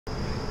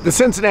The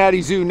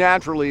Cincinnati Zoo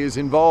naturally is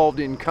involved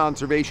in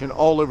conservation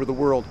all over the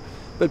world,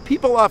 but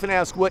people often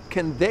ask what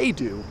can they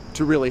do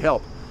to really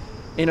help.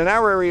 And in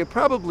our area,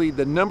 probably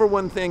the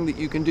 #1 thing that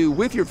you can do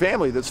with your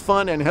family that's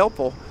fun and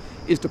helpful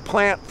is to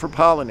plant for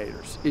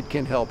pollinators. It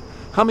can help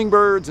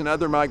hummingbirds and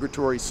other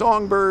migratory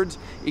songbirds.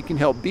 It can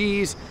help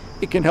bees.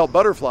 It can help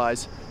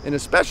butterflies. And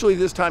especially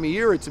this time of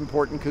year, it's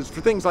important because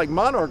for things like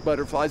monarch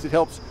butterflies, it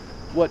helps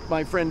what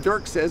my friend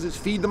Dirk says is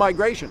feed the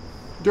migration.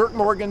 Dirk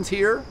Morgan's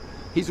here.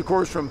 He's of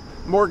course from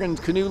Morgan's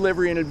Canoe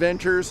Livery and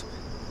Adventures.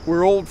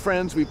 We're old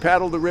friends, we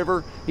paddle the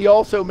river. He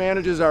also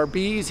manages our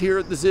bees here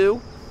at the zoo.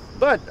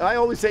 But I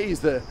always say he's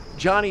the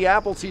Johnny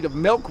Appleseed of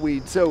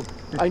milkweed. So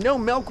I know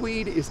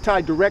milkweed is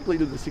tied directly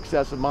to the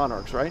success of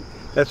monarchs, right?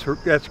 That's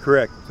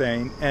correct,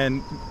 Thane.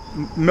 And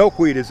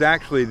milkweed is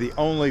actually the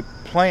only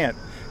plant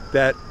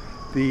that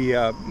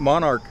the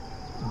monarch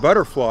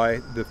butterfly,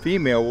 the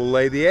female, will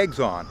lay the eggs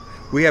on.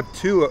 We have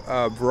two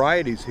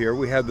varieties here.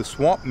 We have the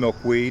swamp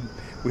milkweed,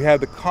 we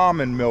have the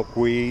common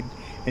milkweed,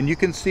 and you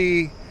can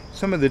see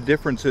some of the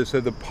differences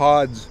of the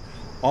pods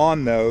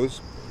on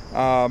those.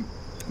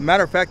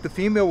 Matter of fact, the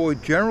female will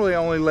generally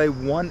only lay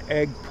 1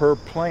 egg per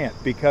plant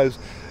because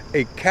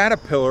a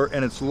caterpillar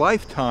in its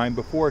lifetime,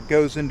 before it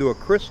goes into a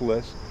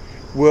chrysalis,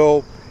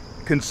 will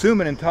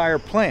consume an entire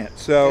plant.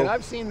 So, and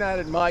I've seen that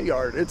in my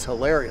yard. It's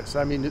hilarious.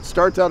 I mean, it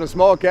starts out a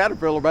small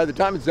caterpillar. By the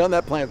time it's done,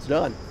 that plant's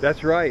done.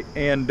 That's right.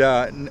 And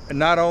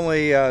not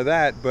only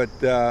that, but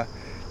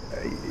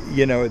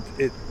you know,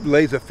 it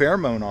lays a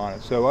pheromone on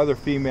it, so other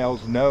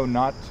females know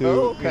not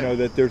to, you know,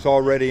 that there's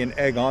already an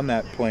egg on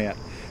that plant.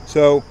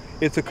 So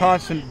it's a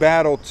constant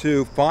battle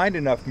to find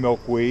enough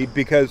milkweed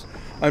because,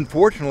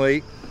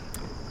 unfortunately,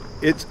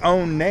 its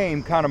own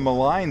name kind of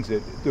maligns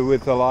it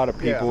with a lot of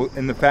people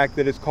in the fact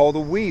that it's called a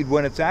weed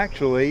when it's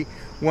actually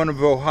one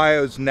of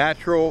Ohio's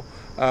natural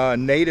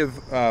native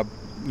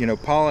you know,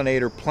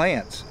 pollinator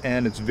plants,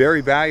 and it's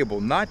very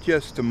valuable, not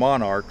just to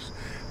monarchs,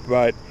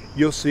 but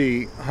you'll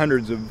see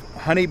hundreds of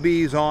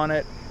honeybees on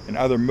it and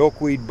other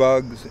milkweed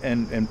bugs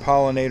and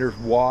pollinators,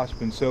 wasps,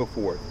 and so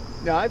forth.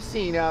 Now I've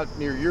seen out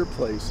near your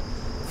place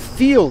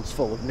fields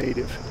full of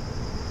native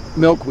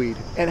milkweed,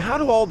 and how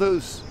do all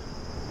those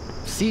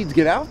seeds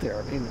get out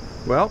there? I mean,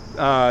 well,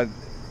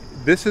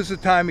 this is the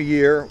time of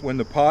year when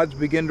the pods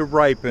begin to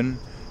ripen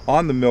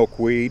on the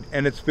milkweed,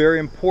 and it's very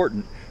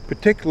important,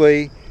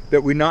 particularly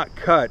that we not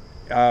cut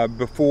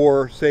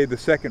before, say, the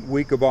 2nd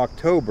week of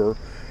October.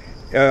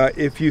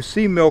 If you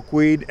see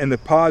milkweed and the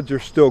pods are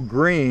still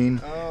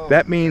green,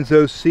 that means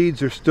those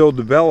seeds are still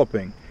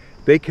developing.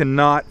 They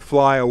cannot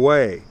fly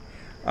away.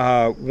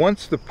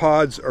 Once the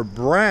pods are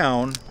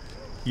brown,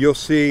 you'll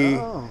see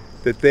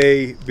that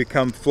they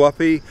become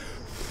fluffy.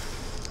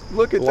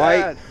 Look at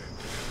light, that.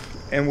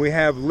 And we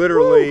have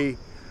literally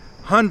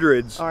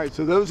hundreds. All right,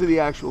 so those are the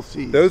actual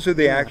seeds. Those are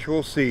the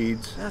actual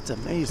seeds. That's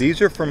amazing.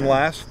 These are from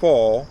last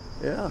fall.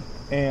 Yeah.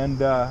 And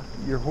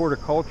your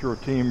horticultural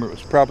team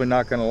was probably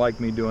not going to like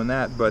me doing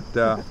that, but it's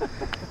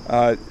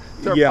our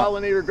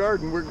pollinator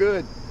garden. We're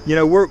good. You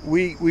know,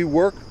 we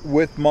work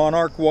with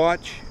Monarch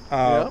Watch.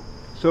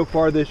 So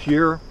far this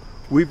year,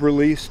 we've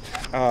released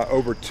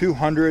over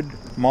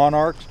 200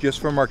 monarchs just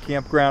from our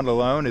campground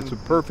alone. It's a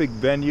perfect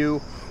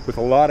venue with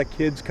a lot of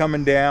kids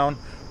coming down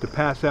to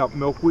pass out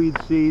milkweed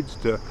seeds,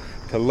 to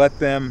let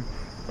them,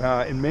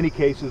 in many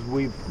cases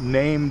we've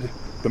named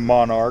the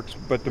monarchs,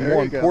 but the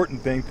more important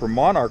thing for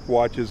Monarch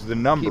Watch is the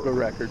number. Keep a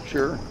record,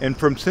 sure. And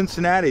from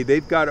Cincinnati,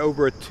 they've got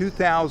over a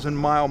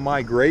 2,000-mile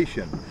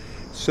migration.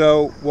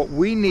 So what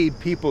we need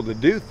people to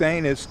do,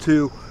 Thane, is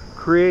to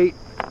create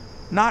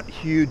not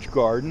huge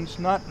gardens,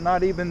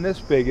 not even this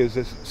big as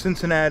the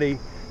Cincinnati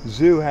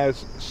Zoo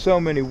has so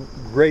many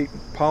great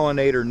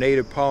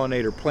native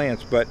pollinator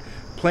plants, but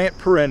plant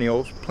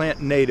perennials,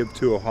 plant native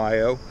to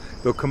Ohio.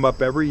 They'll come up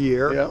every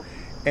year. Yeah.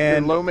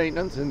 And low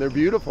maintenance, and they're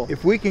beautiful.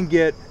 If we can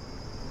get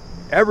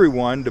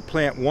everyone to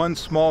plant one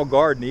small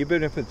garden,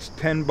 even if it's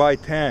 10 by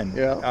 10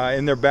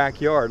 in their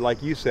backyard,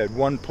 like you said,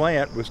 one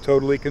plant was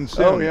totally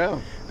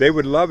consumed. They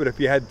would love it if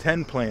you had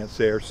 10 plants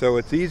there. So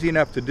it's easy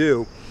enough to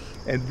do.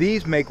 And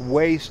these make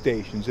way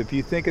stations. If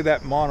you think of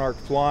that monarch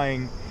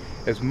flying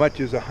as much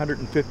as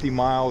 150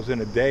 miles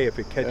in a day, if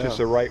it catches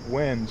the right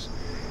winds,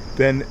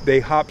 then they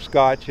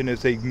hopscotch, and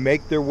as they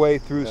make their way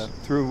through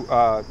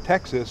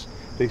Texas,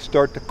 they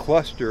start to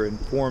cluster and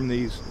form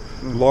these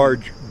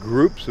large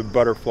groups of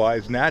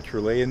butterflies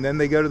naturally, and then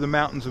they go to the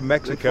mountains of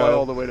Mexico. They fly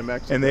all the way to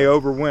Mexico. And they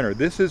overwinter.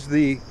 This is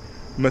the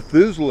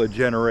Methuselah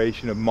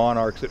generation of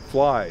monarchs that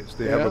flies.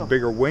 They have a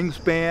bigger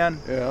wingspan,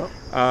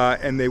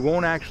 and they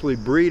won't actually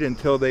breed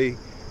until they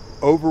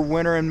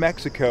overwinter in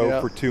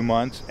Mexico for 2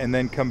 months and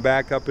then come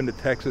back up into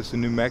Texas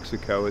and New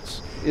Mexico.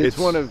 It's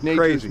one of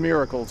nature's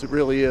miracles. It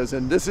really is.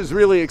 And this is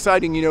really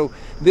exciting. You know,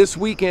 this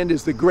weekend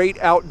is the great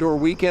outdoor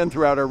weekend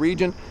throughout our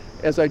region.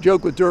 As I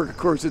joke with Dirk, of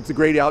course, it's a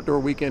great outdoor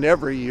weekend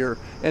every year,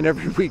 and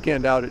every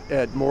weekend out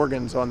at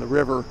Morgan's on the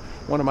river,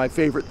 one of my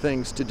favorite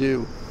things to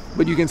do.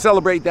 But you can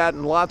celebrate that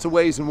in lots of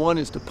ways, and one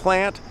is to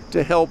plant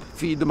to help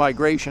feed the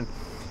migration.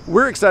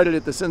 We're excited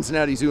at the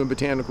Cincinnati Zoo and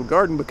Botanical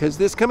Garden because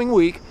this coming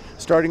week,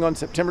 starting on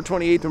September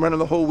 28th and running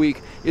the whole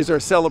week, is our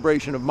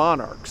celebration of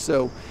Monarch.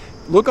 So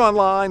look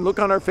online, look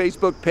on our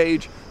Facebook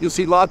page. You'll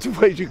see lots of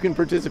ways you can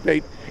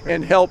participate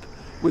and help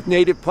with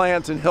native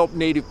plants and help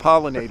native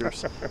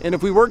pollinators. And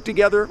if we work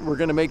together, we're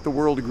going to make the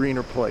world a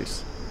greener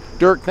place.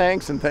 Dirk,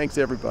 thanks, and thanks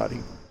everybody.